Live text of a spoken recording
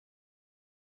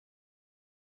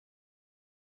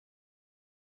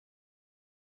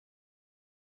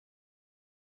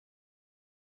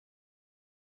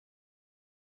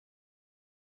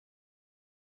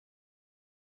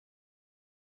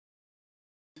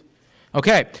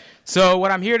Okay, so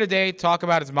what I'm here today to talk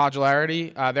about is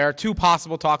modularity. There are two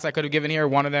possible talks I could have given here.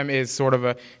 One of them is sort of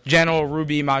a general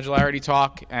Ruby modularity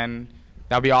talk, and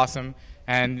that would be awesome.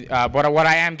 And but what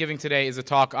I am giving today is a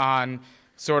talk on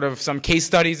sort of some case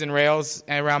studies in Rails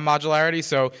around modularity.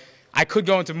 So I could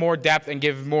go into more depth and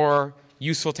give more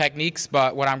useful techniques,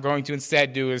 but what I'm going to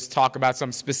instead do is talk about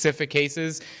some specific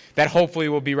cases that hopefully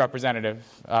will be representative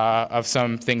of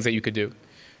some things that you could do.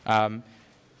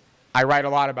 I write a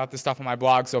lot about this stuff on my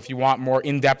blog, so if you want more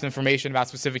in-depth information about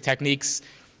specific techniques,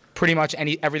 pretty much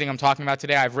everything I'm talking about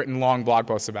today I've written long blog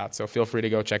posts about, so feel free to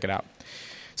go check it out.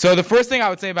 So the first thing I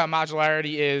would say about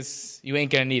modularity is you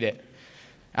ain't going to need it.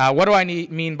 What do I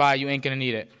mean by you ain't going to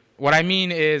need it? What I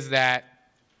mean is that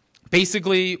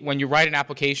basically when you write an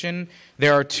application,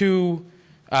 there are two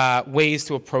ways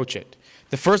to approach it.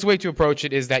 The first way to approach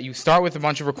it is that you start with a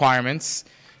bunch of requirements,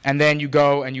 and then you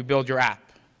go and you build your app.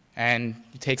 And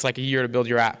it takes like a year to build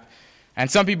your app. And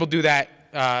some people do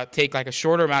that, take like a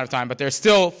shorter amount of time, but they're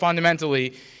still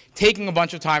fundamentally taking a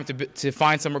bunch of time to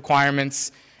find some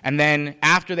requirements, and then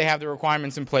after they have the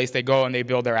requirements in place, they go and they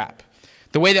build their app.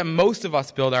 The way that most of us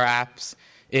build our apps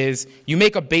is you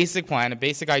make a basic plan, a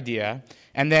basic idea,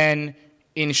 and then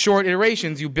in short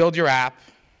iterations, you build your app,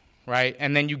 right?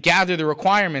 And then you gather the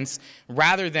requirements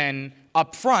rather than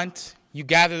up front. You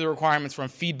gather the requirements from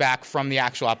feedback from the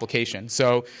actual application.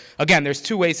 So again, there's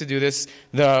two ways to do this.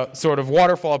 The sort of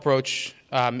waterfall approach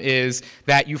is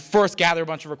that you first gather a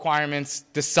bunch of requirements,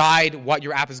 decide what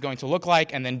your app is going to look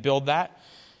like, and then build that.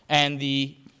 And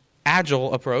the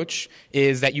agile approach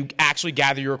is that you actually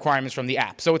gather your requirements from the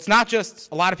app. So it's not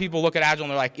just, a lot of people look at agile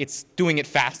and they're like, it's doing it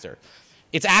faster.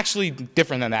 It's actually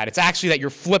different than that. It's actually that you're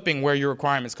flipping where your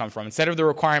requirements come from. Instead of the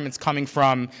requirements coming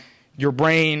from your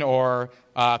brain or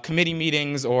committee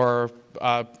meetings or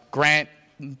grant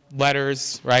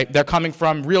letters, right? They're coming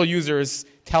from real users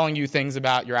telling you things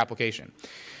about your application.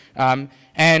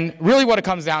 And really what it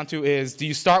comes down to is, do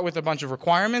you start with a bunch of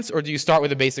requirements or do you start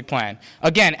with a basic plan?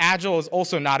 Again, Agile is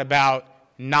also not about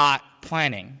not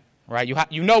planning, right?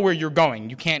 You know where you're going.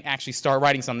 You can't actually start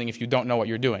writing something if you don't know what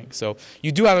you're doing. So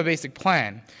you do have a basic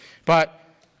plan. But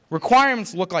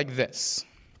requirements look like this.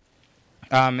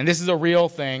 And this is a real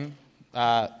thing.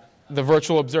 The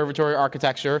virtual observatory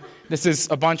architecture. This is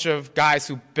a bunch of guys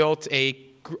who built a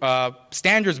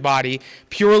standards body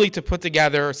purely to put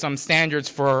together some standards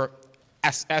for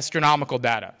astronomical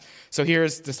data. So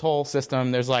here's this whole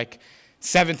system. There's like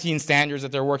 17 standards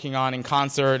that they're working on in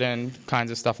concert and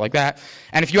kinds of stuff like that.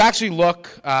 And if you actually look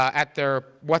at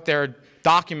what their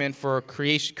document for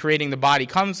creating the body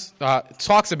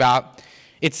talks about,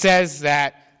 it says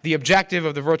that the objective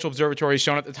of the virtual observatory is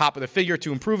shown at the top of the figure: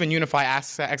 to improve and unify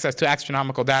access to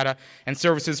astronomical data and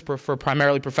services for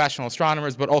primarily professional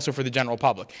astronomers, but also for the general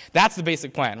public. That's the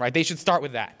basic plan, right? They should start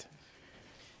with that.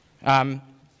 And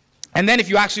then if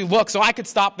you actually look, so I could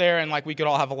stop there and like we could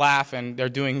all have a laugh and they're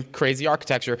doing crazy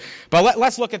architecture. But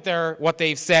let's look at what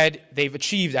they've said they've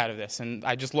achieved out of this. And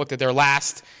I just looked at their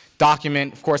last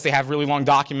document. Of course, they have really long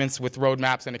documents with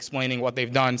roadmaps and explaining what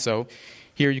they've done. So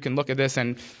here you can look at this,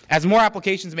 and as more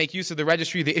applications make use of the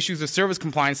registry, the issues of service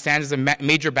compliance stand as a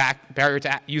major barrier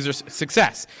to user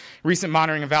success. Recent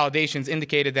monitoring and validations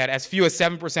indicated that as few as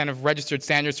 7% of registered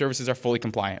standard services are fully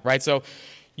compliant, right? So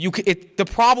the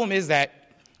problem is that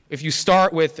if you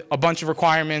start with a bunch of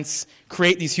requirements,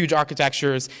 create these huge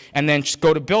architectures, and then just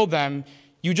go to build them,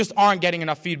 you just aren't getting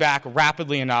enough feedback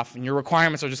rapidly enough, and your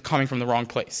requirements are just coming from the wrong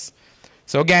place.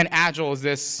 So again, Agile is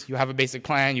this: you have a basic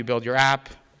plan, you build your app,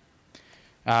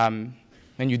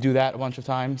 then you do that a bunch of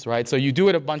times, right? So you do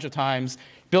it a bunch of times,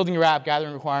 building your app,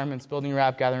 gathering requirements, building your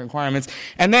app, gathering requirements.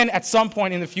 And then at some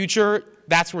point in the future,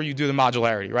 that's where you do the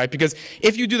modularity, right? Because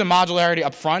if you do the modularity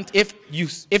up front, if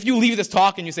you leave this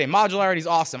talk and you say, modularity is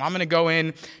awesome, I'm going to go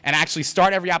in and actually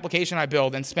start every application I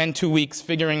build and spend 2 weeks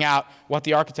figuring out what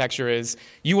the architecture is,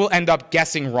 you will end up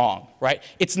guessing wrong, right?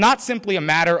 It's not simply a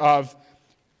matter of,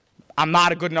 I'm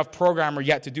not a good enough programmer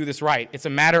yet to do this right. It's a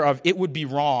matter of, it would be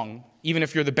wrong, even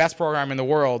if you're the best programmer in the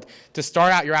world, to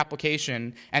start out your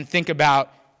application and think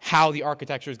about how the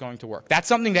architecture is going to work. That's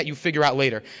something that you figure out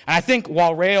later. And I think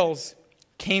while Rails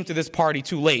came to this party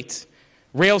too late,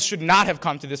 Rails should not have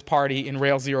come to this party in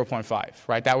Rails 0.5,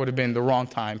 right? That would have been the wrong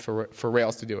time for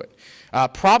Rails to do it.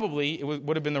 Probably it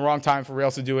would have been the wrong time for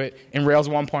Rails to do it in Rails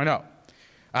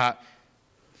 1.0.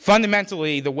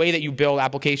 Fundamentally, the way that you build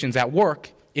applications at work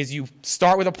is you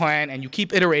start with a plan and you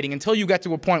keep iterating until you get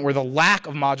to a point where the lack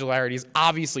of modularity is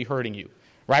obviously hurting you,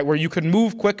 right? Where you could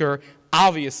move quicker,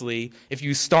 obviously, if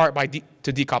you start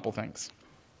to decouple things.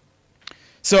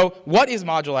 So what is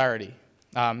modularity?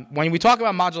 When we talk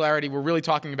about modularity, we're really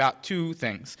talking about two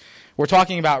things. We're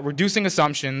talking about reducing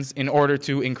assumptions in order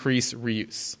to increase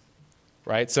reuse,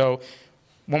 right? So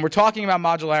when we're talking about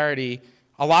modularity,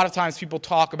 a lot of times people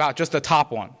talk about just the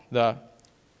top one, the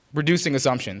reducing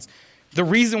assumptions. The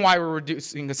reason why we're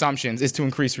reducing assumptions is to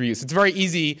increase reuse. It's very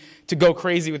easy to go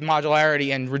crazy with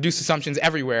modularity and reduce assumptions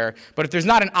everywhere, but if there's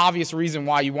not an obvious reason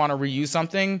why you want to reuse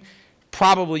something,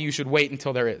 probably you should wait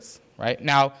until there is, right?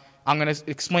 Now, I'm going to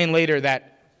explain later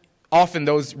that often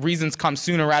those reasons come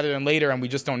sooner rather than later and we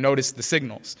just don't notice the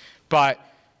signals. But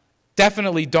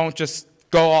definitely don't just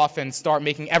go off and start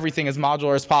making everything as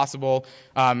modular as possible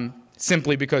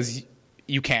simply because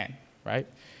you can, right?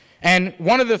 And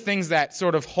one of the things that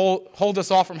sort of hold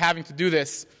us off from having to do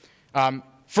this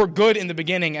for good in the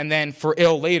beginning and then for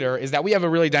ill later is that we have a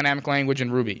really dynamic language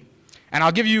in Ruby. And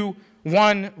I'll give you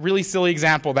one really silly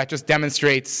example that just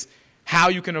demonstrates how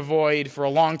you can avoid for a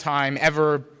long time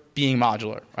ever being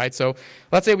modular, right? So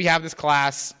let's say we have this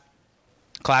class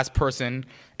person,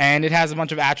 and it has a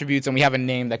bunch of attributes, and we have a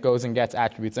name that goes and gets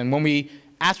attributes. And when we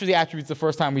ask for the attributes the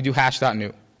first time, we do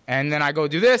hash.new. And then I go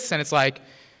do this, and it's like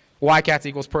ycats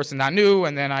equals person.new,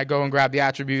 and then I go and grab the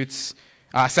attributes,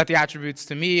 set the attributes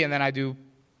to me, and then I do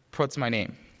puts my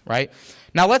name, right?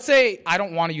 Now let's say I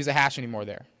don't want to use a hash anymore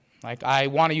there. Like I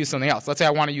want to use something else. Let's say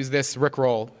I want to use this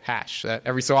rickroll hash that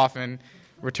every so often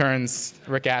returns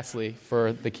Rick Astley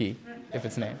for the key, if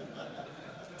it's named.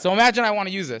 So imagine I want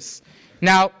to use this.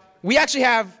 Now, we actually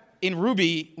have, in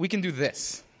Ruby, we can do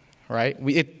this, right?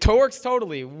 It works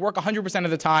totally. We work 100% of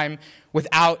the time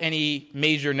without any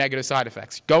major negative side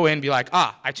effects. Go in, be like,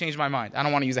 I changed my mind. I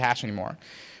don't want to use a hash anymore,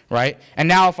 right? And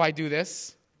now if I do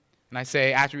this, and I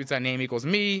say attributes.name equals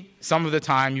me, some of the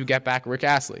time you get back Rick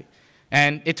Astley.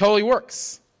 And it totally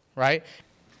works, right?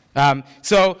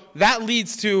 So that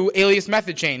leads to alias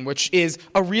method chain, which is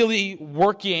a really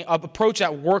working approach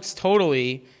that works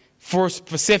totally for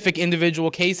specific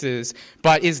individual cases,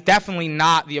 but is definitely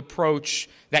not the approach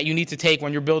that you need to take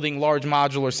when you're building large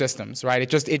modular systems,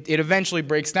 right? It eventually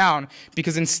breaks down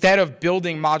because instead of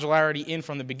building modularity in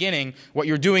from the beginning, what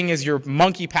you're doing is you're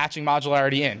monkey patching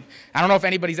modularity in. I don't know if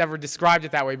anybody's ever described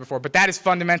it that way before, but that is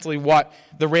fundamentally what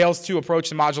the Rails 2 approach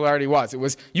to modularity was. It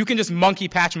was you can just monkey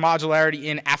patch modularity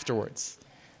in afterwards,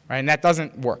 right? And that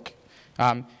doesn't work.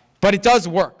 But it does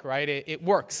work, right? It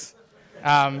works.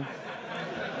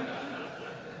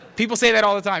 People say that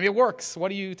all the time. It works.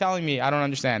 What are you telling me? I don't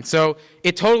understand. So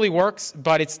it totally works,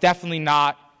 but it's definitely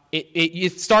not.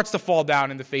 It starts to fall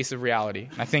down in the face of reality.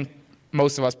 I think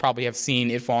most of us probably have seen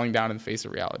it falling down in the face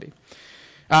of reality.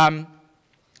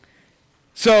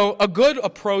 So a good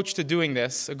approach to doing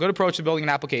this, a good approach to building an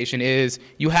application is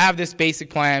you have this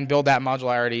basic plan, build that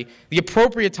modularity. The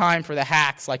appropriate time for the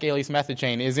hacks like alias method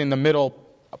chain is in the middle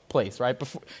place, right?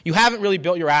 Before, you haven't really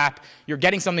built your app. You're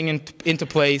getting something into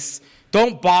place.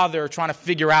 Don't bother trying to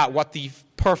figure out what the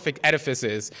perfect edifice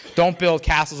is. Don't build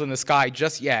castles in the sky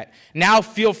just yet. Now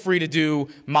feel free to do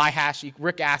my hash,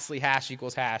 Rick Astley hash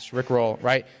equals hash, rickroll,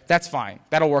 right? That's fine.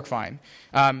 That'll work fine.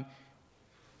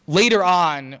 Later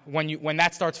on, when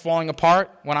that starts falling apart,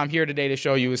 what I'm here today to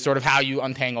show you is sort of how you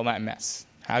untangle that mess,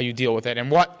 how you deal with it, and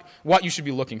what you should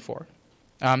be looking for.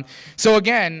 So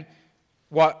again,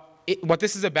 what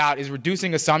this is about is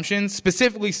reducing assumptions,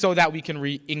 specifically so that we can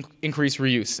increase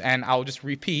reuse. And I'll just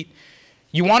repeat.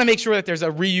 You want to make sure that there's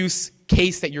a reuse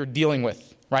case that you're dealing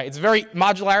with, right? It's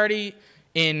modularity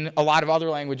in a lot of other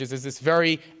languages is this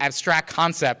very abstract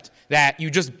concept that you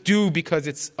just do because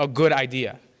it's a good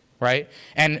idea, right?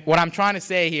 And what I'm trying to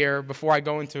say here before I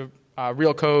go into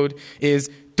real code is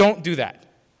don't do that,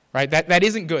 right? That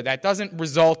isn't good. That doesn't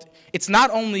result. It's not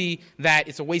only that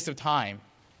it's a waste of time,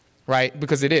 right?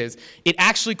 Because it is. It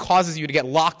actually causes you to get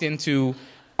locked into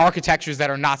architectures that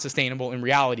are not sustainable in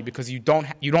reality because you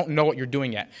don't know what you're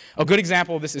doing yet. A good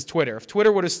example of this is Twitter. If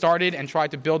Twitter would have started and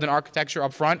tried to build an architecture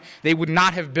up front, they would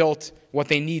not have built what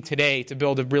they need today to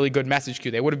build a really good message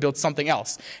queue. They would have built something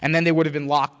else, and then they would have been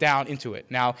locked down into it.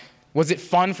 Now, was it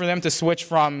fun for them to switch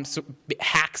from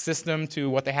hack system to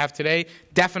what they have today?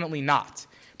 Definitely not.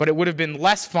 But it would have been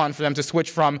less fun for them to switch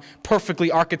from perfectly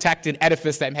architected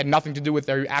edifice that had nothing to do with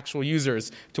their actual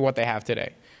users to what they have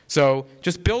today. So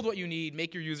just build what you need,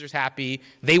 make your users happy,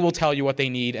 they will tell you what they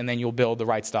need, and then you'll build the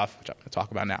right stuff, which I'm going to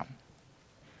talk about now.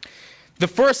 The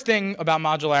first thing about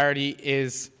modularity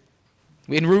is,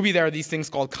 in Ruby there are these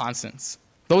things called constants.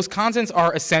 Those constants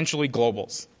are essentially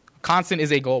globals. A constant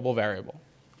is a global variable.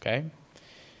 Okay?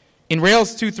 In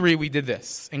Rails 2.3 we did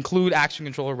this, include action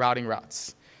controller routing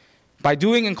routes. By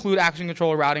doing include action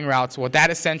controller routing routes, what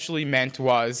that essentially meant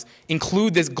was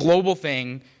include this global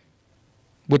thing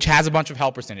which has a bunch of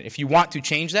helpers in it. If you want to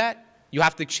change that, You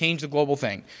have to change the global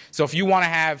thing. So if you want to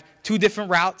have 2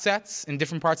 different route sets in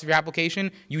different parts of your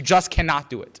application, you just cannot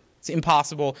do it. It's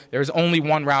impossible. There's only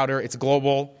one router. It's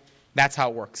global. That's how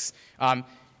it works.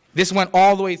 This went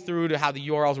all the way through to how the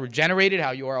URLs were generated,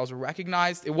 how URLs were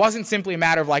recognized. It wasn't simply a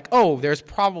matter of like, oh, there's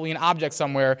probably an object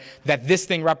somewhere that this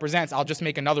thing represents. I'll just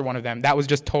make another one of them. That was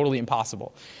just totally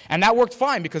impossible. And that worked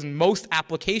fine because most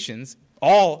applications,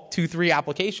 all 2-3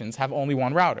 applications, have only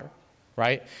one router,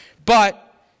 right?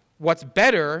 But what's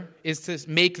better is to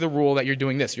make the rule that you're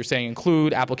doing this. You're saying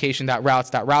include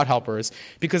application.routes.route helpers,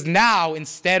 because now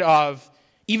instead of,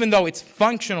 even though it's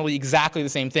functionally exactly the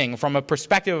same thing, from a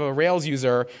perspective of a Rails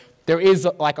user, there is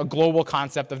like a global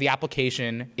concept of the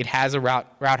application. It has a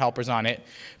route helpers on it.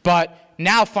 But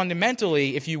now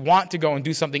fundamentally, if you want to go and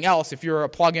do something else, if you're a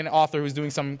plugin author who's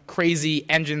doing some crazy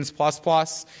engines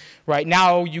plus, right,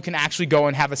 now you can actually go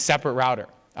and have a separate router.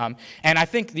 And I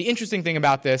think the interesting thing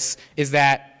about this is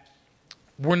that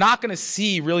we're not going to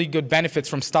see really good benefits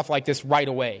from stuff like this right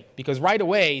away. Because right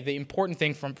away, the important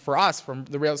thing for us, from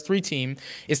the Rails 3 team,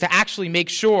 is to actually make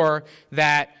sure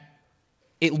that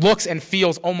it looks and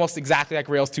feels almost exactly like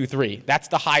Rails 2.3. That's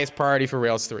the highest priority for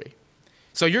Rails 3.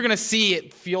 So you're going to see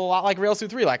it feel a lot like Rails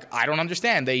 2.3. Like, I don't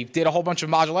understand. They did a whole bunch of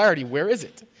modularity. Where is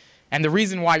it? And the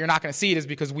reason why you're not going to see it is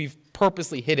because we've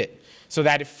purposely hid it so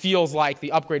that it feels like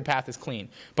the upgrade path is clean.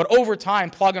 But over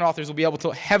time, plugin authors will be able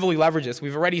to heavily leverage this.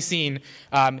 We've already seen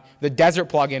the Desert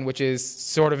plugin, which is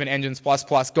sort of an Engines++,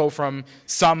 go from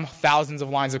some thousands of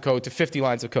lines of code to 50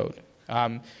 lines of code.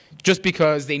 Just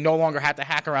because they no longer had to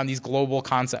hack around these global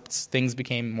concepts. Things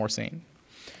became more sane.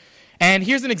 And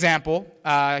here's an example.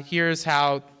 Here's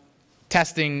how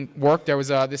testing worked. There was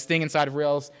this thing inside of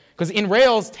Rails. Because in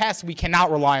Rails tests, we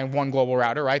cannot rely on one global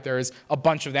router, right? There's a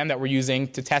bunch of them that we're using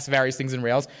to test various things in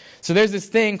Rails. So there's this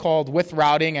thing called with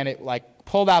routing, and it like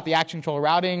pulled out the action control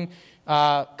routing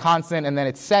constant, and then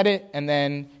it set it, and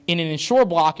then in an ensure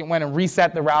block, it went and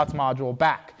reset the routes module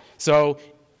back. So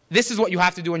this is what you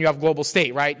have to do when you have global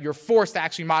state, right? You're forced to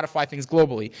actually modify things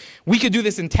globally. We could do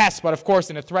this in tests, but of course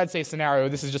in a thread-safe scenario,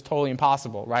 this is just totally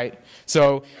impossible, right?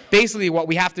 So basically what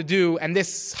we have to do, and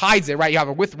this hides it, right? You have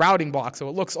a with routing block, so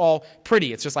it looks all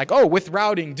pretty. It's just like, oh, with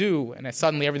routing do, and then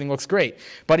suddenly everything looks great.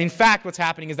 But in fact, what's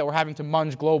happening is that we're having to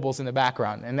munge globals in the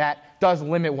background, and that does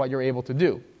limit what you're able to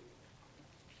do.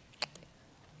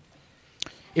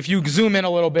 If you zoom in a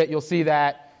little bit, you'll see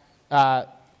that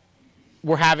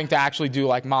we're having to actually do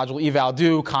like module eval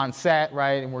do, con set,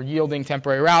 right? And we're yielding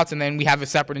temporary routes, and then we have a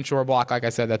separate ensure block, like I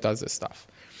said, that does this stuff.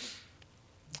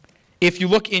 If you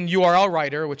look in URL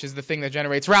writer, which is the thing that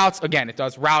generates routes, again, it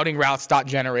does routing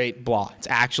routes.generate blah. It's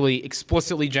actually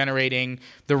explicitly generating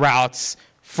the routes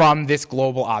from this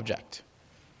global object.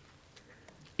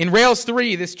 In Rails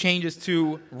 3, this changes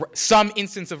to some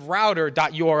instance of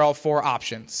router.url for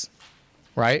options,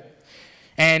 right?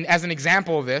 And as an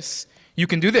example of this, you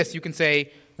can do this. You can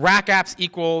say rack apps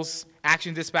equals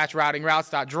action dispatch routing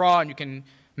routes.draw, and you can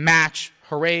match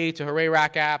hooray to hooray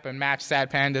rack app and match sad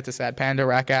panda to sad panda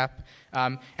rack app.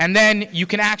 And then you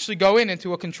can actually go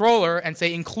into a controller and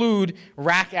say include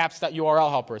rack apps.url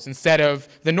helpers instead of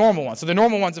the normal ones. So the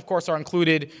normal ones, of course, are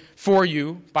included for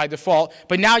you by default.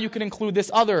 But now you can include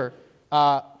this other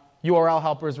URL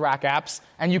helpers rack apps,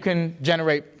 and you can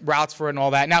generate routes for it and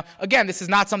all that. Now, again, this is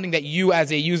not something that you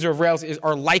as a user of Rails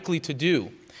are likely to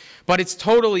do. But it's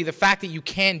totally, the fact that you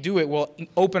can do it will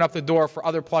open up the door for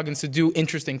other plugins to do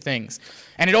interesting things.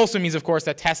 And it also means, of course,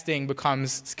 that testing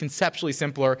becomes conceptually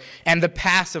simpler, and the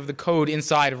paths of the code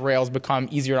inside of Rails become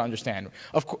easier to understand.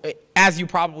 As you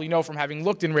probably know from having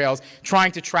looked in Rails,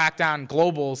 trying to track down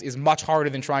globals is much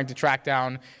harder than trying to track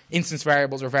down instance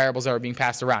variables or variables that are being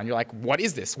passed around. You're like, what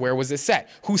is this? Where was this set?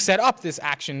 Who set up this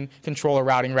action controller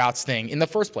routing routes thing in the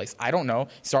first place? I don't know.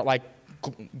 Start like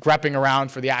grepping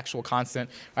around for the actual constant.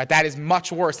 Right? That is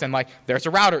much worse than like there's a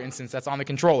router instance that's on the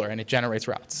controller and it generates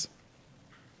routes.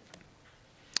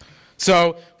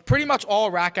 So pretty much all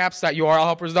rack apps.url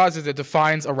helpers does is it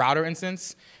defines a router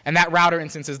instance, and that router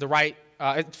instance is the right,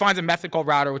 it defines a method called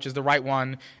router, which is the right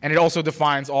one, and it also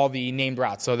defines all the named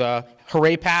routes. So the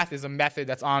hooray path is a method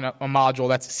that's on a module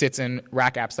that sits in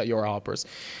rack apps.url helpers.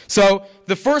 So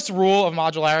the first rule of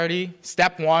modularity,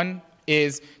 step one,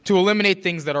 is to eliminate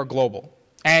things that are global.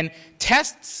 And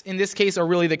tests, in this case, are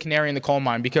really the canary in the coal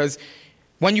mine, because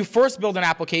when you first build an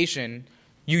application,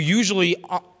 you usually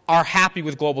are happy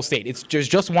with global state. There's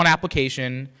just one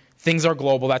application, things are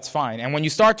global, that's fine. And when you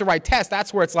start to write tests,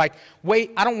 that's where it's like,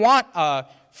 wait, I don't want a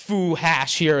foo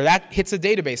hash here. That hits a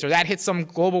database, or that hits some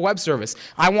global web service.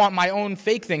 I want my own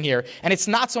fake thing here. And it's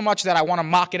not so much that I want to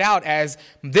mock it out as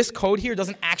this code here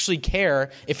doesn't actually care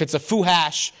if it's a foo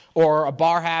hash or a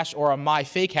bar hash or a my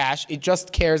fake hash. It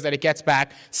just cares that it gets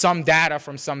back some data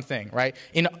from something, right?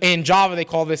 In Java, they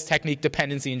call this technique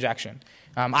dependency injection.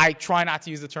 I try not to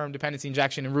use the term dependency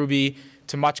injection in Ruby,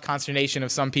 to much consternation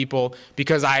of some people,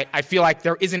 because I feel like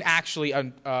there isn't actually a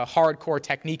hardcore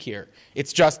technique here.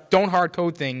 It's just don't hard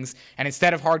code things, and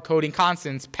instead of hard coding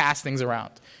constants, pass things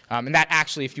around. And that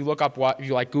actually, if you look up if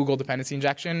you like Google dependency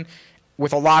injection,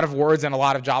 with a lot of words and a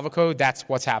lot of Java code, that's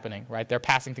what's happening, right? They're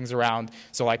passing things around.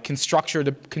 So like constructor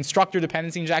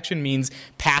dependency injection means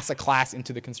pass a class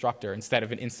into the constructor instead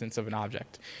of an instance of an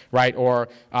object, right? Or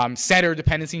setter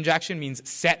dependency injection means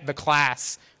set the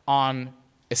class on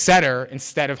a setter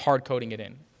instead of hard coding it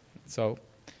in. So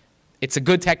it's a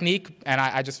good technique, and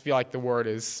I just feel like the word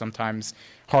is sometimes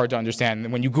hard to understand.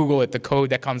 And when you Google it, the code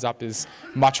that comes up is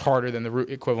much harder than the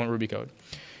equivalent Ruby code.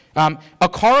 A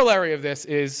corollary of this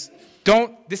is,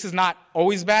 this is not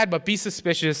always bad, but be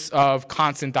suspicious of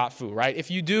constant.foo, right?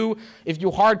 If you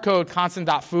hard code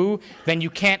constant.foo, then you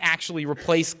can't actually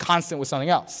replace constant with something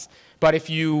else. But if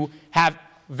you have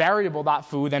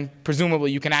variable.foo, then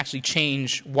presumably you can actually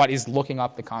change what is looking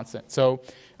up the constant. So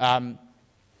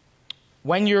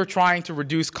when you're trying to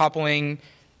reduce coupling,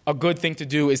 a good thing to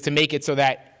do is to make it so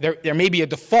that there may be a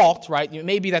default, right? It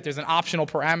may be that there's an optional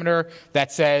parameter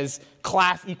that says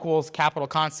class equals capital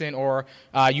constant, or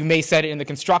you may set it in the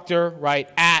constructor, right,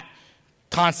 at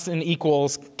constant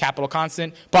equals capital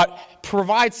constant, but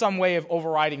provide some way of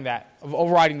overriding that, of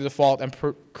overriding the default and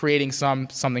creating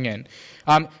something in.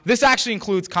 This actually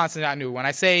includes constant.new. When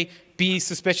I say be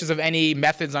suspicious of any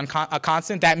methods on a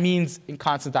constant, that means in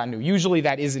constant.new. Usually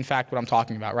that is in fact what I'm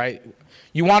talking about, right?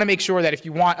 You want to make sure that if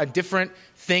you want a different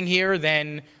thing here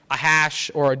than a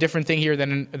hash, or a different thing here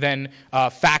than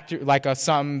a factor, like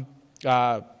some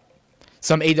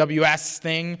AWS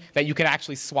thing, that you can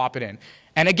actually swap it in.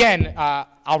 And again,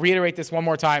 I'll reiterate this one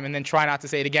more time and then try not to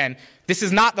say it again. This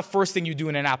is not the first thing you do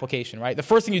in an application, right? The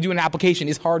first thing you do in an application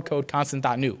is hard code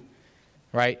constant.new,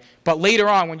 right? But later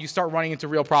on, when you start running into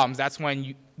real problems, that's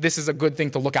when this is a good thing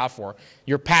to look out for.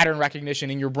 Your pattern recognition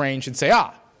in your brain should say,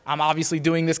 I'm obviously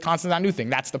doing this constant.new thing.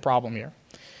 That's the problem here.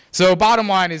 So bottom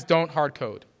line is, don't hard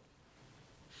code.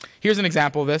 Here's an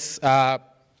example of this.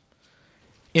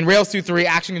 In Rails 2.3,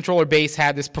 action controller base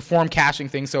had this perform caching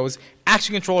thing. So it was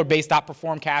action controller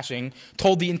base.perform caching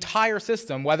told the entire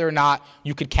system whether or not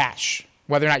you could cache,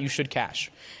 whether or not you should cache.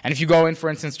 And if you go in, for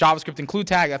instance, JavaScript include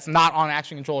tag, that's not on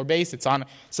action controller base, it's on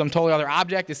some totally other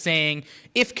object, is saying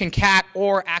if concat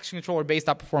or action controller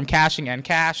base.perform caching and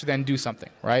cache, then do something,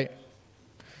 right?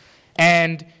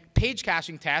 And page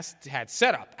caching test had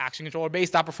setup. Action controller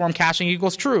base.perform caching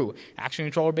equals true. Action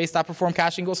controller base.perform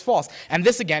caching equals false. And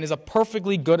this, again, is a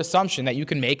perfectly good assumption that you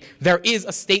can make. There is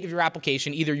a state of your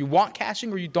application. Either you want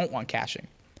caching or you don't want caching,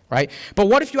 right? But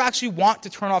what if you actually want to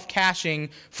turn off caching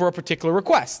for a particular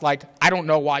request? Like, I don't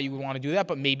know why you would want to do that,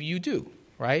 but maybe you do,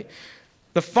 right?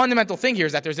 The fundamental thing here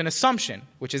is that there's an assumption,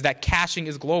 which is that caching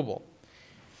is global.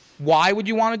 Why would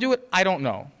you want to do it? I don't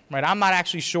know. Right? I'm not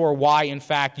actually sure why, in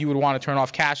fact, you would want to turn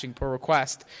off caching per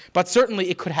request. But certainly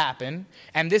it could happen,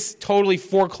 and this totally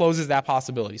forecloses that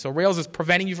possibility. So Rails is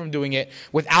preventing you from doing it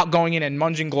without going in and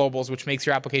munging globals, which makes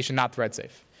your application not thread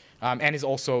safe, and is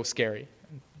also scary.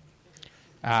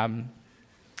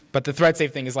 But the thread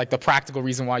safe thing is like the practical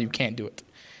reason why you can't do it.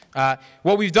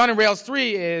 What we've done in Rails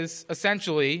 3 is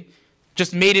essentially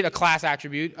just made it a class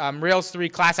attribute. Rails 3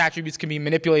 class attributes can be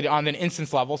manipulated on an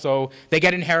instance level, so they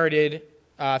get inherited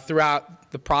throughout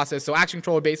the process. So action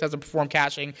controller base has a perform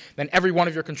caching, then every one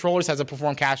of your controllers has a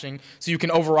perform caching, so you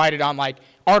can override it on like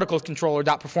articles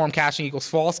controller.perform caching equals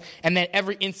false, and then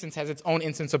every instance has its own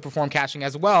instance of perform caching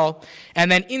as well.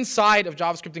 And then inside of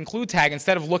JavaScript include tag,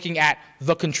 instead of looking at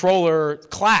the controller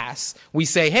class, we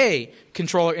say, hey,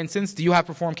 controller instance, do you have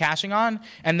perform caching on?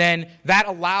 And then that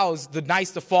allows the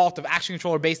nice default of action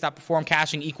controller base.perform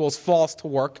caching equals false to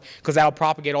work, because that'll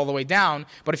propagate all the way down.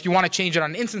 But if you want to change it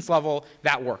on an instance level,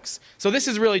 that works. So this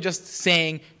is really just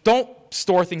saying, don't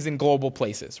store things in global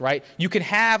places, right? You can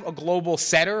have a global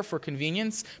setter for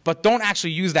convenience, but don't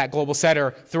actually use that global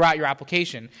setter throughout your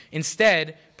application.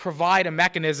 Instead, provide a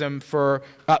mechanism for,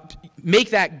 make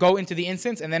that go into the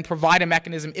instance, and then provide a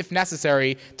mechanism, if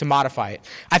necessary, to modify it.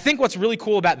 I think what's really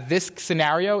cool about this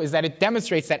scenario is that it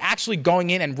demonstrates that actually going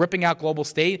in and ripping out global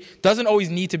state doesn't always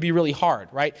need to be really hard,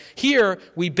 right? Here,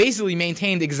 we basically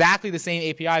maintained exactly the same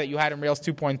API that you had in Rails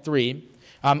 2.3,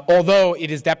 although it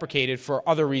is deprecated for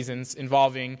other reasons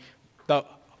involving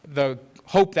the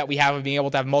hope that we have of being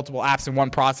able to have multiple apps in one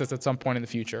process at some point in the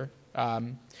future.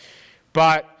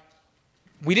 But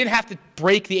we didn't have to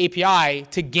break the API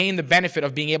to gain the benefit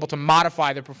of being able to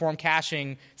modify the perform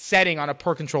caching setting on a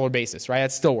per controller basis, right?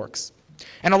 That still works.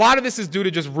 And a lot of this is due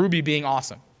to just Ruby being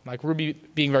awesome, like Ruby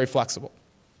being very flexible.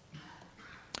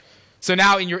 So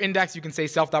now in your index, you can say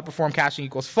self.perform caching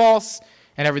equals false,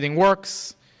 and everything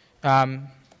works.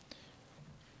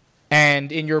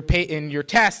 And in our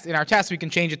test, we can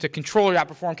change it to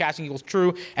controller.perform caching equals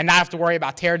true and not have to worry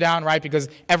about teardown, right? Because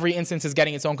every instance is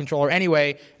getting its own controller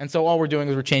anyway, and so all we're doing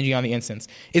is we're changing on the instance.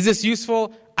 Is this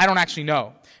useful? I don't actually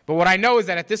know. But what I know is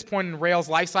that at this point in Rails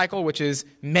lifecycle, which is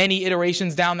many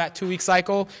iterations down that 2-week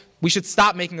cycle, we should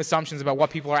stop making assumptions about what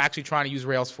people are actually trying to use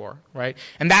Rails for, right?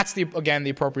 And that's, again, the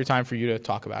appropriate time for you to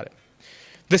talk about it.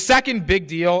 The second big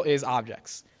deal is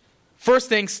objects. First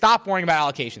thing, stop worrying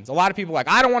about allocations. A lot of people are like,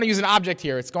 I don't want to use an object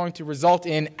here. It's going to result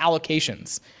in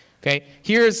allocations. Okay?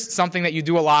 Here's something that you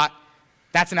do a lot.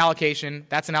 That's an allocation.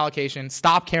 That's an allocation.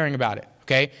 Stop caring about it.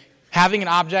 Okay? Having an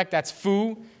object that's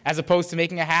foo as opposed to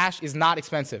making a hash is not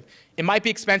expensive. It might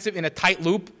be expensive in a tight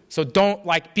loop, so don't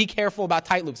be careful about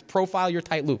tight loops. Profile your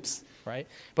tight loops. Right?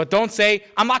 But don't say,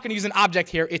 I'm not going to use an object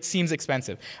here. It seems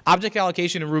expensive. Object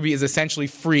allocation in Ruby is essentially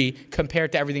free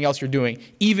compared to everything else you're doing,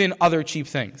 even other cheap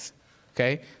things.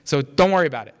 Okay? So don't worry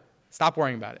about it. Stop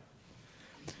worrying about it.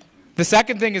 The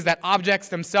second thing is that objects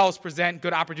themselves present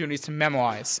good opportunities to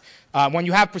memoize. When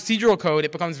you have procedural code,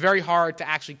 it becomes very hard to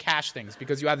actually cache things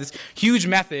because you have this huge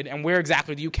method, and where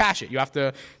exactly do you cache it? You have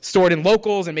to store it in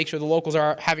locals and make sure the locals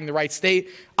are having the right state.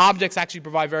 Objects actually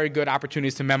provide very good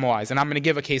opportunities to memoize, and I'm going to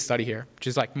give a case study here, which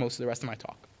is like most of the rest of my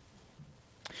talk.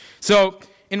 So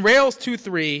in Rails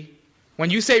 2.3, when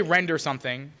you say render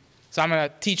something, so I'm going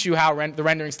to teach you how the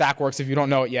rendering stack works if you don't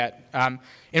know it yet.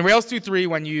 In Rails 2.3,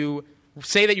 when you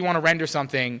say that you want to render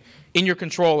something in your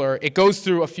controller, it goes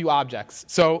through a few objects.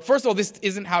 So first of all, this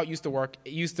isn't how it used to work.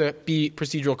 It used to be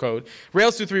procedural code.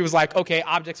 Rails 2.3 was like, okay,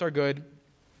 objects are good,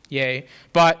 yay.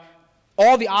 But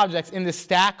all the objects in this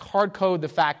stack hard code the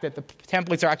fact that the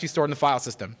templates are actually stored in the file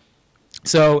system.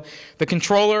 So the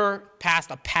controller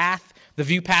passed a path. The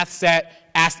view path set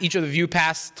asked each of the view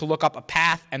paths to look up a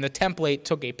path, and the template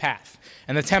took a path.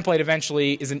 And the template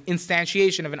eventually is an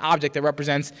instantiation of an object that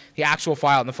represents the actual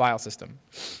file in the file system.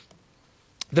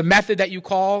 The method that you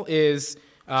call is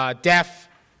def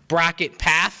bracket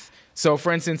path. So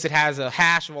for instance, it has a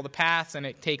hash of all the paths, and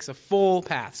it takes a full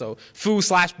path. So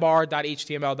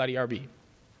foo/bar.html.erb,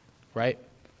 right?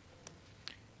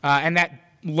 And that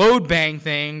load bang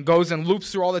thing goes and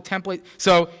loops through all the templates.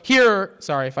 So here,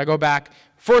 sorry, if I go back,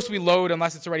 first we load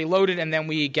unless it's already loaded, and then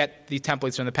we get the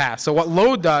templates from the past. So what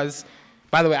load does,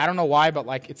 by the way, I don't know why, but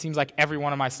it seems like every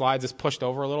one of my slides is pushed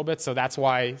over a little bit, so that's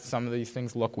why some of these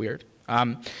things look weird.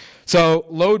 So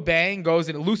load bang goes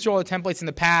and it loops through all the templates in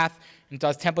the path and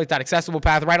does template.accessible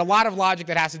path, right? A lot of logic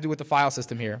that has to do with the file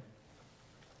system here.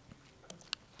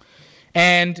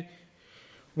 And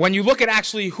when you look at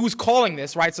actually who's calling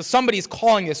this, right? So somebody's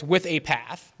calling this with a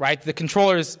path, right? The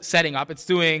controller is setting up. It's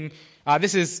doing,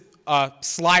 this is a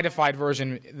slidified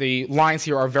version. The lines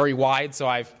here are very wide, so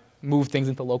I've moved things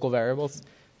into local variables.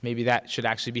 Maybe that should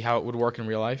actually be how it would work in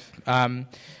real life.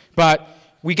 But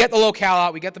we get the locale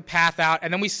out, we get the path out,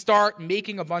 and then we start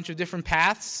making a bunch of different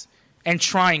paths and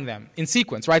trying them in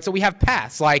sequence, right? So we have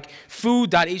paths like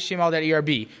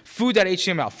foo.html.erb,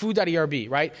 foo.html,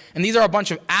 foo.erb, right? And these are a bunch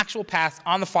of actual paths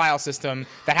on the file system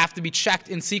that have to be checked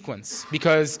in sequence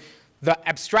because the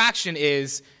abstraction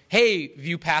is, hey,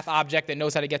 view path object that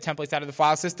knows how to get templates out of the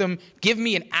file system, give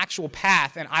me an actual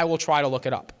path and I will try to look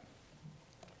it up.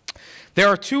 There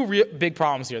are two big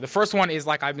problems here. The first one is,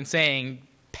 like I've been saying,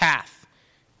 path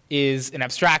is an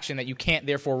abstraction that you can't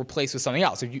therefore replace with something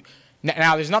else.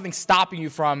 Now, there's nothing stopping you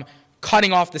from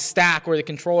cutting off the stack where the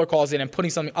controller calls in and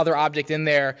putting some other object in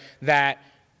there that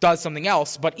does something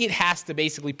else, but it has to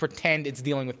basically pretend it's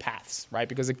dealing with paths, right?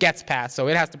 Because it gets paths, so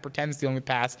it has to pretend it's dealing with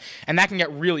paths, and that can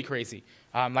get really crazy.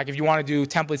 Like if you want to do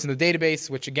templates in the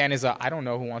database, which again is I don't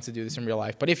know who wants to do this in real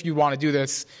life, but if you want to do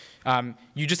this,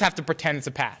 you just have to pretend it's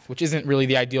a path, which isn't really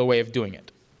the ideal way of doing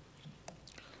it.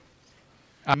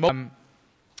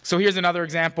 So here's another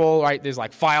example, right? There's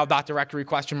like file.directory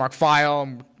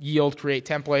file, yield create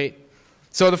template.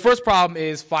 So the first problem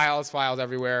is files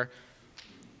everywhere.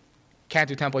 Can't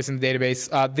do templates in the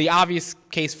database. The obvious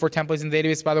case for templates in the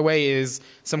database, by the way, is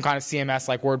some kind of CMS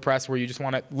like WordPress where you just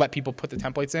want to let people put the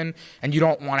templates in and you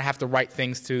don't want to have to write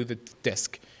things to the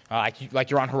disk.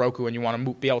 Like you're on Heroku and you want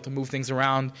to be able to move things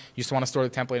around. You just want to store the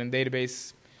template in the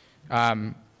database.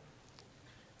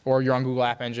 Or you're on Google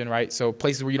App Engine, right? So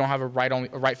places where you don't have a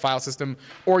write file system,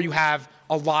 or you have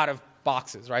a lot of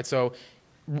boxes, right? So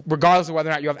regardless of whether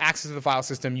or not you have access to the file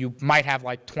system, you might have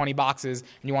like 20 boxes,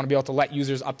 and you want to be able to let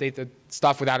users update the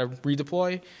stuff without a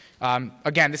redeploy.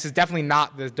 Again, this is definitely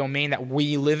not the domain that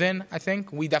we live in, I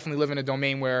think. We definitely live in a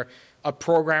domain where a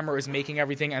programmer is making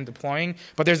everything and deploying.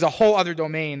 But there's a whole other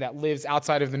domain that lives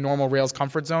outside of the normal Rails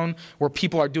comfort zone where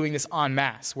people are doing this en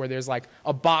masse, where there's like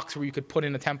a box where you could put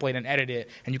in a template and edit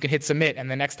it, and you can hit submit, and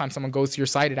the next time someone goes to your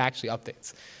site, it actually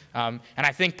updates. And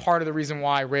I think part of the reason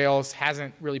why Rails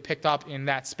hasn't really picked up in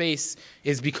that space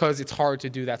is because it's hard to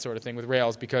do that sort of thing with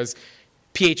Rails, because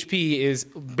PHP is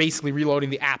basically reloading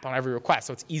the app on every request,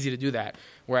 so it's easy to do that,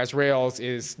 whereas Rails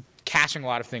is caching a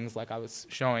lot of things like I was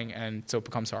showing, and so it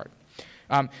becomes hard.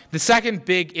 The second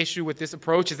big issue with this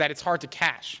approach is that it's hard to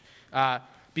cache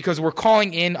because we're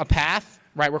calling in a path,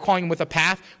 right? We're calling in with a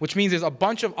path, which means there's a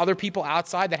bunch of other people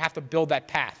outside that have to build that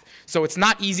path. So it's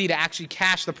not easy to actually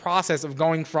cache the process of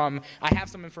going from, I have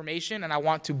some information and I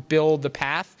want to build the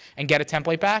path and get a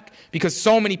template back, because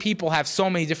so many people have so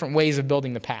many different ways of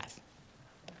building the path.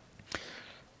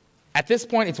 At this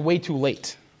point, it's way too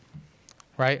late,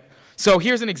 right? So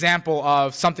here's an example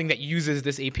of something that uses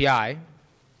this API.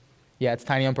 Yeah, it's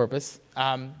tiny on purpose.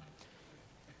 And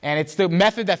it's the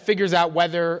method that figures out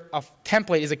whether a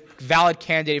template is a valid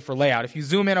candidate for layout. If you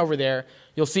zoom in over there,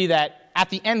 you'll see that at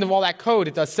the end of all that code,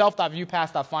 it does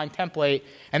self.viewPath.findTemplate,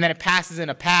 and then it passes in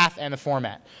a path and a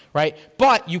format, right?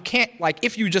 But you can't, like,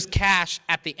 if you just cache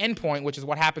at the endpoint, which is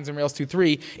what happens in Rails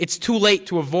 2.3, it's too late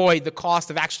to avoid the cost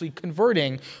of actually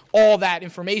converting all that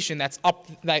information that's up,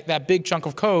 that big chunk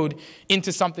of code,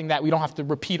 into something that we don't have to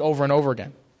repeat over and over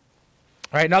again.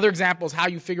 Right, another example is how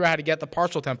you figure out how to get the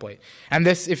partial template. And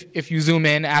this, if you zoom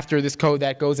in after this code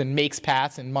that goes and makes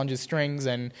paths and munges strings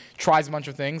and tries a bunch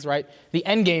of things, right? The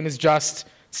end game is just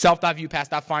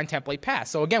self.viewPath.findTemplate path.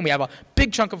 So again, we have a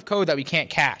big chunk of code that we can't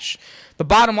cache. The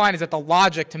bottom line is that the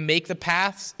logic to make the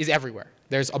paths is everywhere.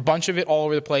 There's a bunch of it all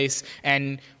over the place.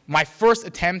 And my first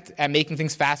attempt at making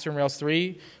things faster in Rails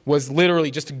 3 was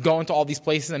literally just to go into all these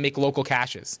places and make local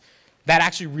caches. That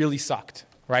actually really sucked,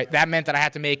 right? That meant that I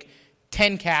had to make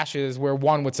 10 caches where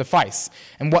one would suffice.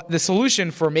 And what the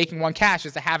solution for making one cache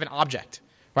is to have an object,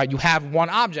 right? You have one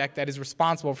object that is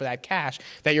responsible for that cache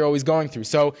that you're always going through.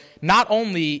 So not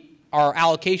only are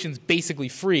allocations basically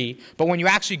free, but when you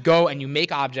actually go and you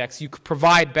make objects, you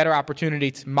provide better opportunity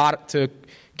to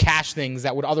cache things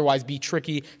that would otherwise be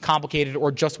tricky, complicated, or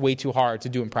just way too hard to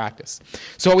do in practice.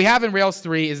 So what we have in Rails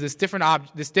 3 is this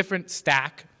different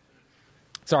stack.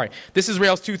 Sorry, this is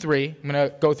Rails 2.3. I'm going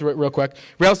to go through it real quick.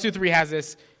 Rails 2.3 has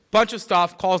this bunch of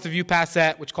stuff, calls the viewPath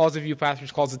set, which calls the viewPath,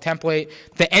 which calls the template.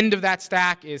 The end of that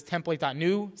stack is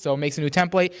template.new, so it makes a new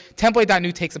template.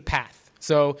 Template.new takes a path.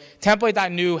 So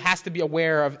template.new has to be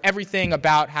aware of everything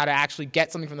about how to actually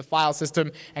get something from the file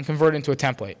system and convert it into a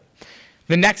template.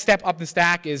 The next step up the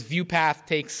stack is viewPath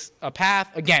takes a path.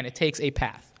 Again, it takes a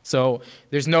path. So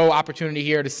there's no opportunity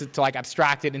here to like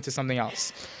abstract it into something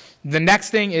else. The next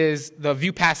thing is the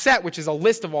viewPath set, which is a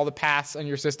list of all the paths on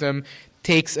your system,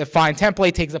 takes a find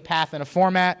template, takes a path and a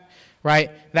format,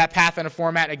 right? That path and a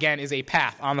format, again, is a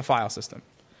path on the file system.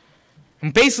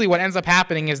 And basically what ends up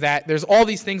happening is that there's all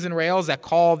these things in Rails that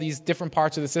call these different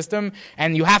parts of the system,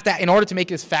 and you have to, in order to make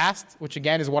this fast, which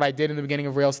again is what I did in the beginning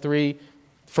of Rails 3,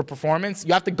 for performance,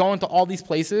 you have to go into all these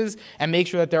places and make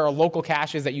sure that there are local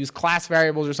caches that use class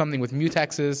variables or something with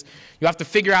mutexes. You have to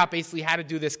figure out basically how to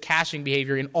do this caching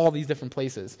behavior in all these different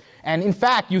places. And in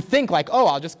fact, you think like, oh,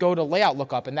 I'll just go to layout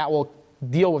lookup and that will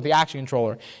deal with the action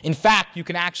controller. In fact, you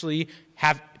can actually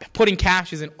have putting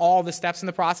caches in all the steps in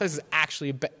the process is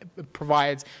actually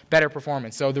provides better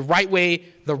performance. So the right way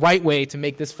to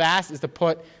make this fast is to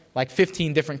put like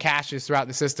 15 different caches throughout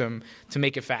the system to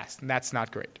make it fast, and that's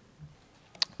not great.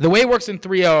 The way it works in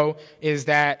 3.0 is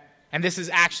that, and this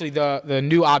is actually the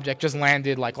new object just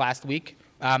landed like last week.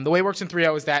 The way it works in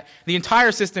 3.0 is that the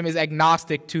entire system is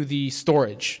agnostic to the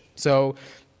storage. So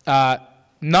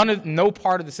no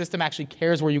part of the system actually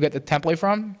cares where you get the template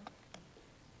from.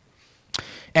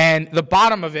 And the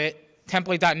bottom of it,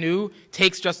 template.new,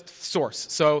 takes just source.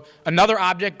 So another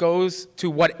object goes to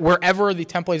wherever the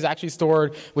template is actually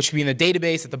stored, which could be in the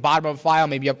database at the bottom of a file.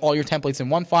 Maybe you have all your templates in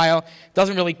one file.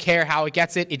 Doesn't really care how it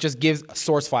gets it. It just gives a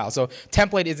source file. So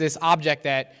template is this object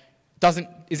that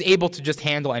is able to just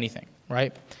handle anything,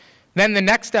 right? Then the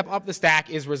next step up the stack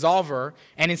is resolver,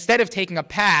 and instead of taking a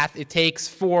path, it takes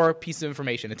 4 pieces of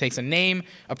information. It takes a name,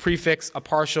 a prefix, a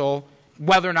partial,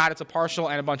 whether or not it's a partial,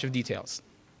 and a bunch of details.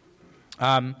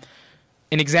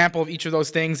 An example of each of those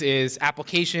things is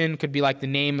application could be like the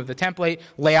name of the template,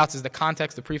 layouts is the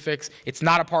context, the prefix, it's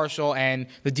not a partial, and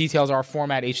the details are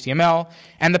format HTML.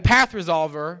 And the path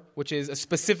resolver, which is a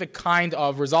specific kind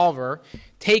of resolver,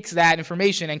 takes that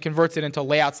information and converts it into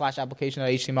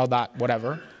layout/application.html.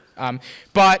 Whatever.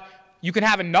 But you can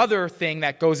have another thing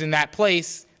that goes in that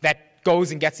place that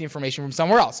goes and gets the information from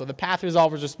somewhere else. So the path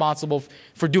resolver is responsible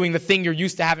for doing the thing you're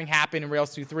used to having happen in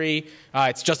Rails 2.3.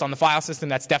 It's just on the file system.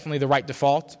 That's definitely the right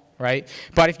default, right?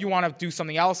 But if you want to do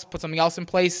something else, put something else in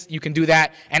place, you can do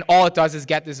that. And all it does is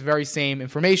get this very same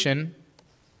information.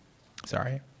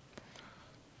 Sorry.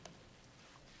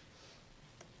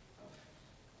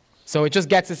 So it just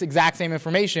gets this exact same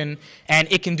information, and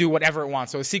it can do whatever it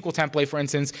wants. So a SQL template, for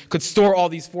instance, could store all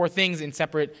these 4 things in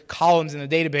separate columns in the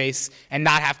database and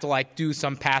not have to like do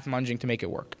some path munging to make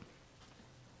it work.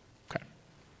 Okay.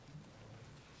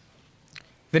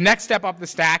 The next step up the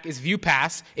stack is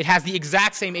ViewPass. It has the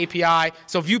exact same API.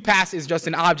 So ViewPass is just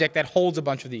an object that holds a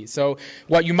bunch of these. So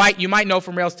what you might know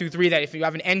from Rails 2.3 that if you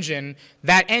have an engine,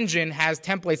 that engine has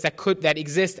templates that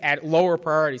exist at lower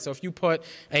priority. So if you put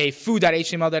a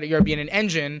foo.html.erb in an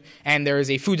engine and there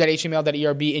is a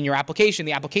foo.html.erb in your application,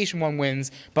 the application one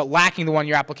wins, but lacking the one in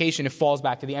your application, it falls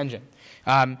back to the engine.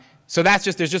 So there's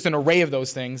just an array of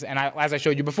those things. And as I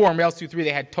showed you before, in Rails 2.3,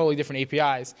 they had totally different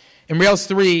APIs. In Rails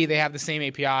 3, they have the same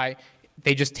API.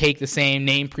 They just take the same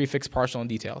name, prefix, partial, and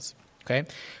details. Okay?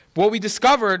 What we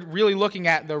discovered, really looking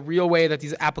at the real way that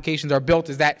these applications are built,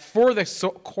 is that for the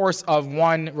course of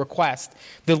one request,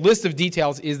 the list of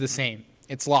details is the same.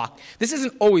 It's locked. This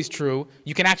isn't always true.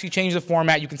 You can actually change the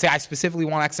format. You can say, I specifically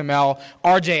want XML.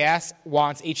 RJS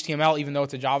wants HTML, even though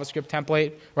it's a JavaScript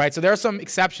template, right? So there are some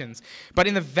exceptions. But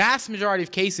in the vast majority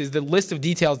of cases, the list of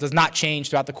details does not change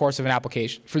throughout the course of an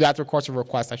application, throughout the course of a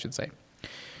request, I should say.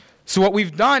 So what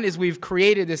we've done is we've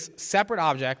created this separate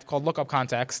object called lookup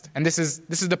context, and this is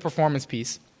the performance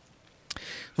piece.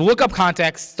 The lookup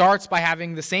context starts by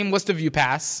having the same list of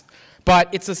ViewPass, but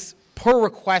it's a per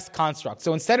request construct.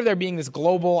 So instead of there being this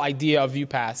global idea of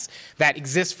ViewPass that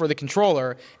exists for the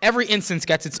controller, every instance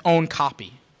gets its own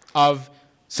copy of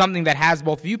something that has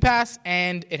both ViewPass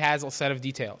and it has a set of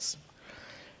details.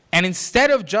 And instead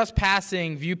of just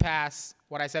passing ViewPass,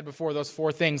 what I said before, those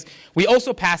 4 things, we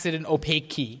also pass it an opaque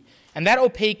key. And that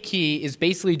opaque key is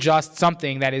basically just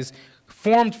something that is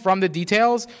formed from the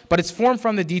details, but it's formed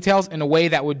from the details in a way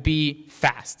that would be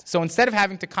fast. So instead of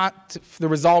having the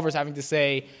resolvers having to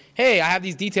say, hey, I have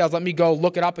these details, let me go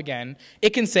look it up again,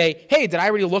 it can say, hey, did I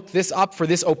already look this up for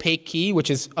this opaque key,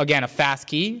 which is, again, a fast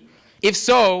key? If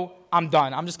so, I'm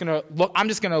done. I'm just going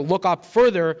to look up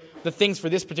further the things for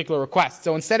this particular request.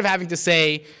 So instead of having to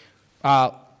say,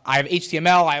 I have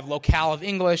HTML, I have locale of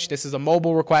English, this is a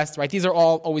mobile request, right? These are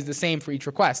all always the same for each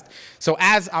request. So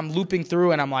as I'm looping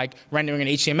through and I'm like rendering an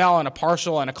HTML and a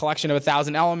partial and a collection of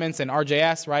 1,000 elements and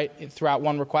RJS, right, throughout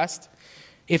one request,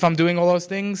 if I'm doing all those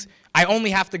things, I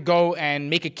only have to go and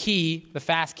make a key, the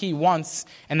fast key, once,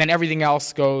 and then everything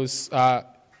else goes,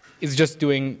 is just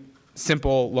doing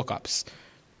simple lookups.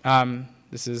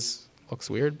 This looks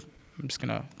weird. I'm just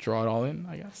going to draw it all in,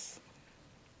 I guess.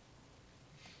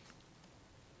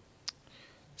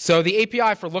 So the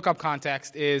API for lookup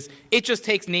context is it just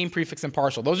takes name, prefix, and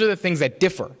partial. Those are the things that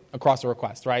differ across a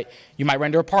request, right? You might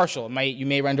render a partial. You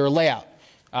may render a layout.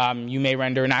 You may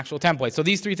render an actual template. So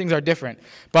these 3 things are different.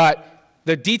 But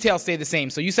the details stay the same.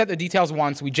 So you set the details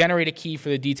once. We generate a key for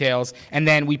the details. And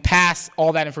then we pass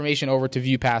all that information over to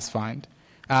ViewPass find.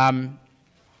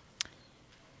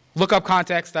 Lookup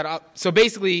context. So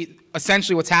basically,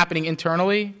 essentially what's happening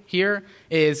internally here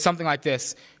is something like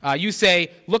this. You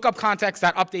say lookup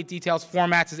context.update details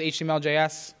formats as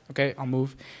HTML.js. Okay, I'll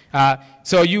move.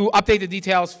 So you update the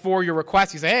details for your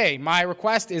request. You say, hey, my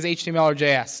request is HTML or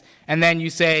JS. And then you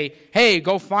say, hey,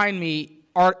 go find me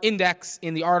our index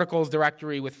in the articles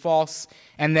directory with false.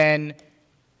 And then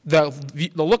the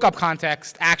lookup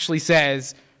context actually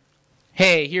says,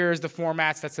 hey, here's the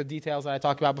formats, that's the details that I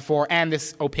talked about before, and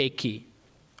this opaque key.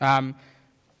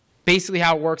 Basically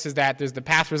how it works is that there's the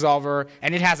path resolver,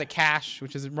 and it has a cache,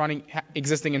 which is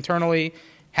existing internally,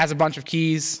 has a bunch of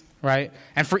keys, right?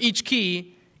 And for each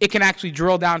key, it can actually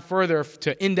drill down further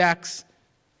to index.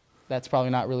 That's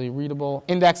probably not really readable.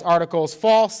 Index articles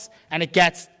false, and it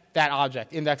gets that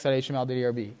object,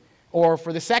 index.html.erb. Or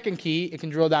for the second key, it can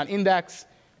drill down index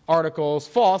articles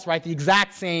false, right? The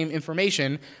exact same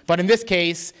information, but in this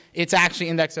case, it's actually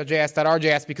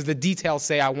index.js.rjs because the details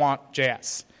say I want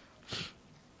JS.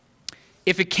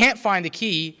 If it can't find the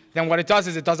key, then what it does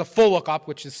is it does a full lookup,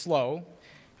 which is slow.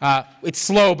 It's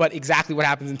slow, but exactly what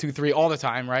happens in 2.3 all the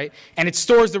time, right? And it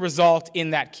stores the result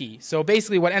in that key. So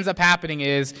basically what ends up happening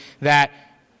is that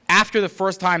after the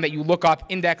first time that you look up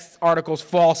index articles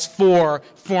false for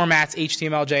formats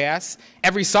HTML.js,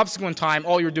 every subsequent time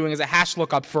all you're doing is a hash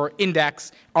lookup for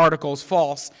index articles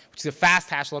false, which is a fast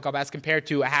hash lookup as compared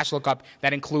to a hash lookup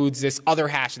that includes this other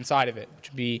hash inside of it, which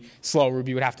would be slow.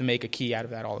 Ruby would have to make a key out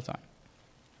of that all the time.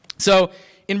 So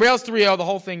in Rails 3.0, the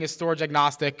whole thing is storage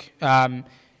agnostic.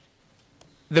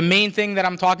 The main thing that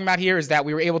I'm talking about here is that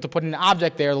we were able to put in an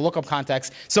object there, the lookup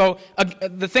context. So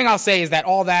the thing I'll say is that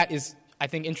all that is, I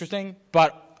think, interesting,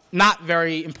 but not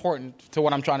very important to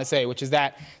what I'm trying to say, which is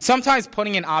that sometimes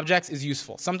putting in objects is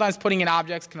useful. Sometimes putting in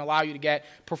objects can allow you to get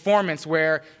performance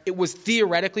where it was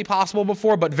theoretically possible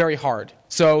before, but very hard.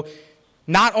 So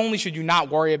not only should you not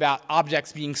worry about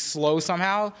objects being slow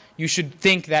somehow, you should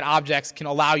think that objects can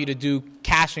allow you to do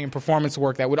caching and performance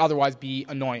work that would otherwise be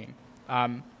annoying.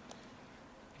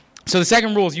 So the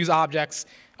second rule is use objects.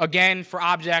 Again, for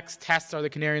objects, tests are the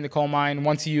canary in the coal mine.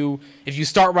 If you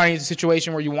start running into a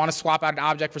situation where you want to swap out an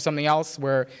object for something else,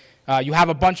 where you have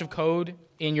a bunch of code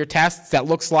in your tests that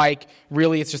looks like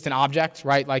really it's just an object,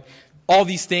 right? Like all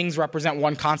these things represent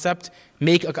one concept.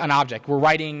 Make an object. We're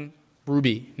writing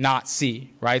Ruby, not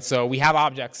C, right? So we have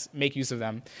objects. Make use of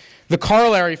them. The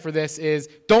corollary for this is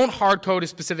don't hard code a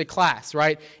specific class,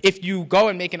 right? If you go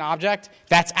and make an object,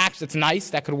 that's nice.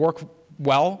 That could work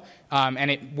well,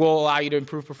 and it will allow you to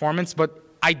improve performance, but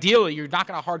ideally you're not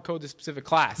going to hard code the specific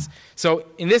class. So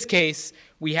in this case,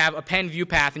 we have append view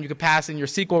path, and you can pass in your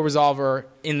SQL resolver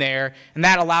in there, and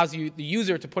that allows you, the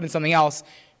user, to put in something else.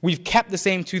 We've kept the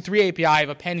same 2.3 API of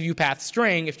append view path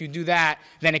string. If you do that,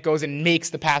 then it goes and makes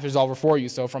the path resolver for you.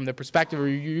 So from the perspective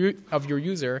of your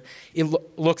user, it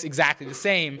looks exactly the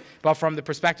same, but from the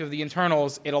perspective of the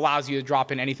internals, it allows you to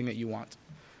drop in anything that you want.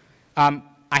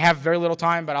 I have very little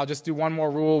time, but I'll just do one more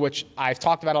rule, which I've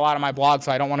talked about a lot on my blog,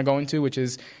 so I don't want to go into, which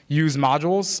is use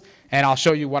modules, and I'll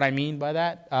show you what I mean by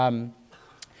that.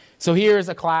 So here's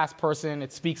a class person.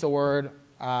 It speaks a word,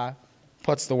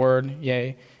 puts the word,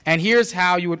 yay. And here's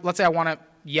how you would, let's say I want to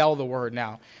yell the word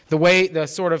now. The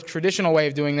sort of traditional way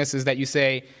of doing this is that you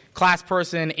say class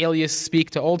person, alias speak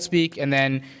to old speak, and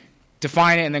then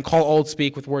define it, and then call old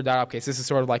speak with word.upcase. This is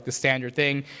sort of like the standard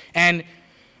thing. And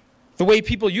the way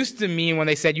people used to mean when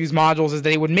they said use modules is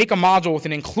they would make a module with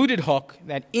an included hook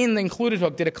that in the included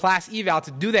hook did a class eval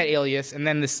to do that alias, and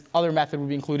then this other method would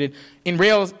be included. In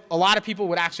Rails, a lot of people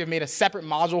would actually have made a separate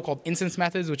module called instance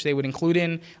methods, which they would include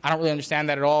in. I don't really understand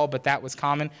that at all, but that was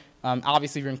common.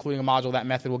 Obviously, if you're including a module, that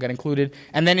method will get included.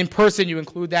 And then in person, you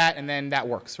include that, and then that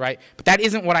works, right? But that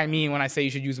isn't what I mean when I say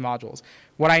you should use modules.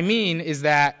 What I mean is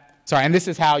that, and this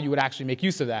is how you would actually make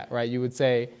use of that, right? You would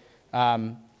say,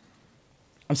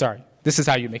 this is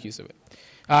how you make use of it.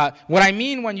 What I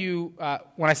mean when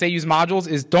I say use modules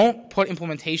is don't put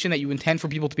implementation that you intend for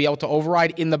people to be able to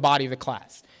override in the body of the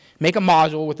class. Make a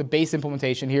module with the base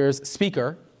implementation. Here's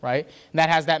speaker, right? And that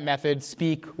has that method,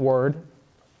 speak word.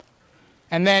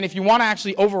 And then if you want to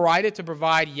actually override it to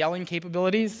provide yelling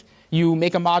capabilities, you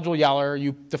make a module yeller,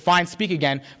 you define speak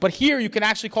again. But here you can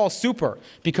actually call super,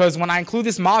 because when I include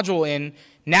this module in,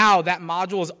 now that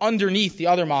module is underneath the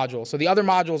other module. So the other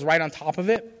module is right on top of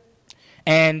it.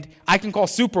 And I can call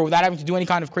super without having to do any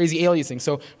kind of crazy aliasing.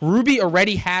 So Ruby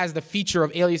already has the feature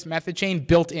of alias method chain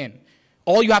built in.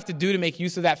 All you have to do to make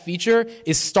use of that feature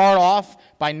is start off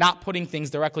by not putting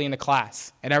things directly in the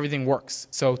class, and everything works.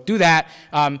 So do that.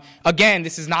 Again,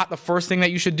 this is not the first thing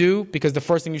that you should do, because the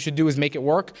first thing you should do is make it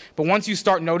work. But once you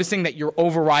start noticing that you're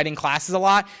overriding classes a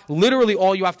lot, literally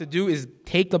all you have to do is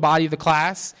take the body of the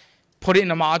class, put it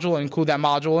in a module, and include that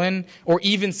module in, or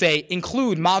even say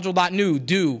include module.new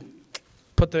do.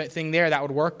 Put the thing there, that would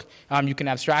work. You can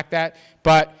abstract that.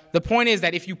 But the point is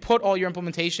that if you put all your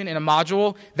implementation in a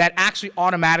module, that actually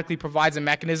automatically provides a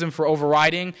mechanism for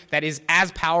overriding that is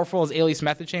as powerful as alias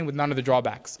method chain with none of the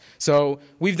drawbacks. So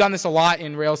we've done this a lot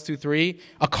in Rails 2.3.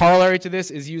 A corollary to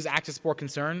this is use active support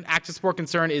concern. Active support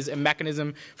concern is a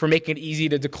mechanism for making it easy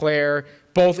to declare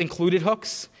both included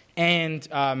hooks and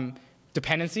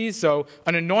dependencies. So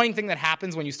an annoying thing that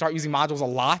happens when you start using modules a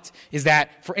lot is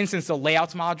that, for instance, the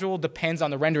layouts module depends on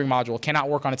the rendering module. It cannot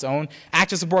work on its own.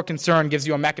 Active support concern gives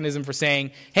you a mechanism for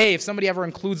saying, hey, if somebody ever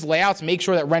includes layouts, make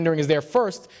sure that rendering is there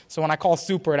first. So when I call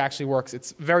super, it actually works.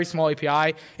 It's a very small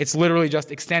API. It's literally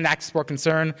just extend active support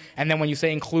concern, and then when you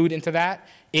say include into that,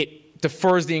 it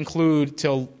defers the include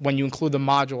till when you include the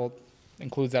module,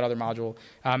 includes that other module.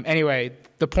 Anyway,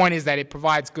 the point is that it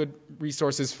provides good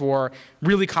resources for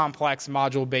really complex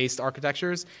module-based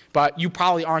architectures, but you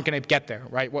probably aren't going to get there,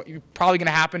 right? What you're probably going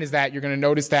to happen is that you're going to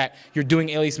notice that you're doing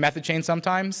alias method chain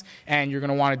sometimes, and you're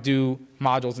going to want to do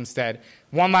modules instead.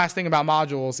 One last thing about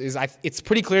modules is it's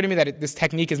pretty clear to me that this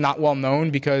technique is not well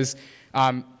known, because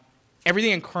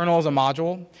everything in kernel is a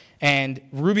module, and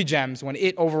Ruby gems, when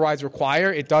it overrides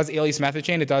require, it does alias method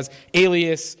chain, it does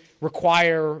alias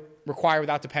require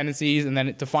without dependencies, and then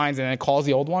it defines and then it calls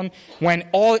the old one, when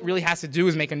all it really has to do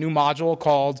is make a new module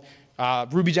called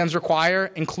Ruby gems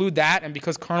require, include that, and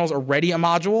because kernel's already a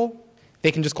module,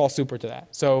 they can just call super to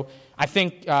that. So I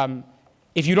think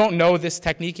if you don't know this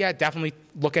technique yet, definitely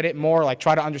look at it more, like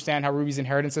try to understand how Ruby's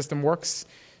inheritance system works.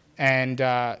 And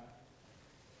the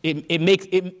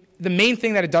main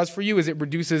thing that it does for you is it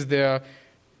reduces the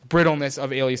brittleness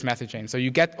of alias method chains. So you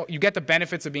get the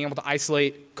benefits of being able to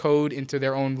isolate code into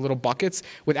their own little buckets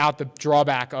without the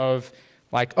drawback of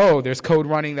like, oh, there's code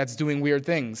running that's doing weird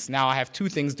things. Now I have two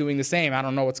things doing the same. I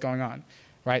don't know what's going on,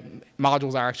 right?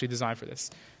 Modules are actually designed for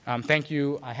this. Thank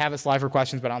you. I have a slide for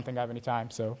questions, but I don't think I have any time.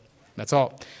 So that's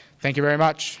all. Thank you very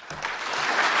much.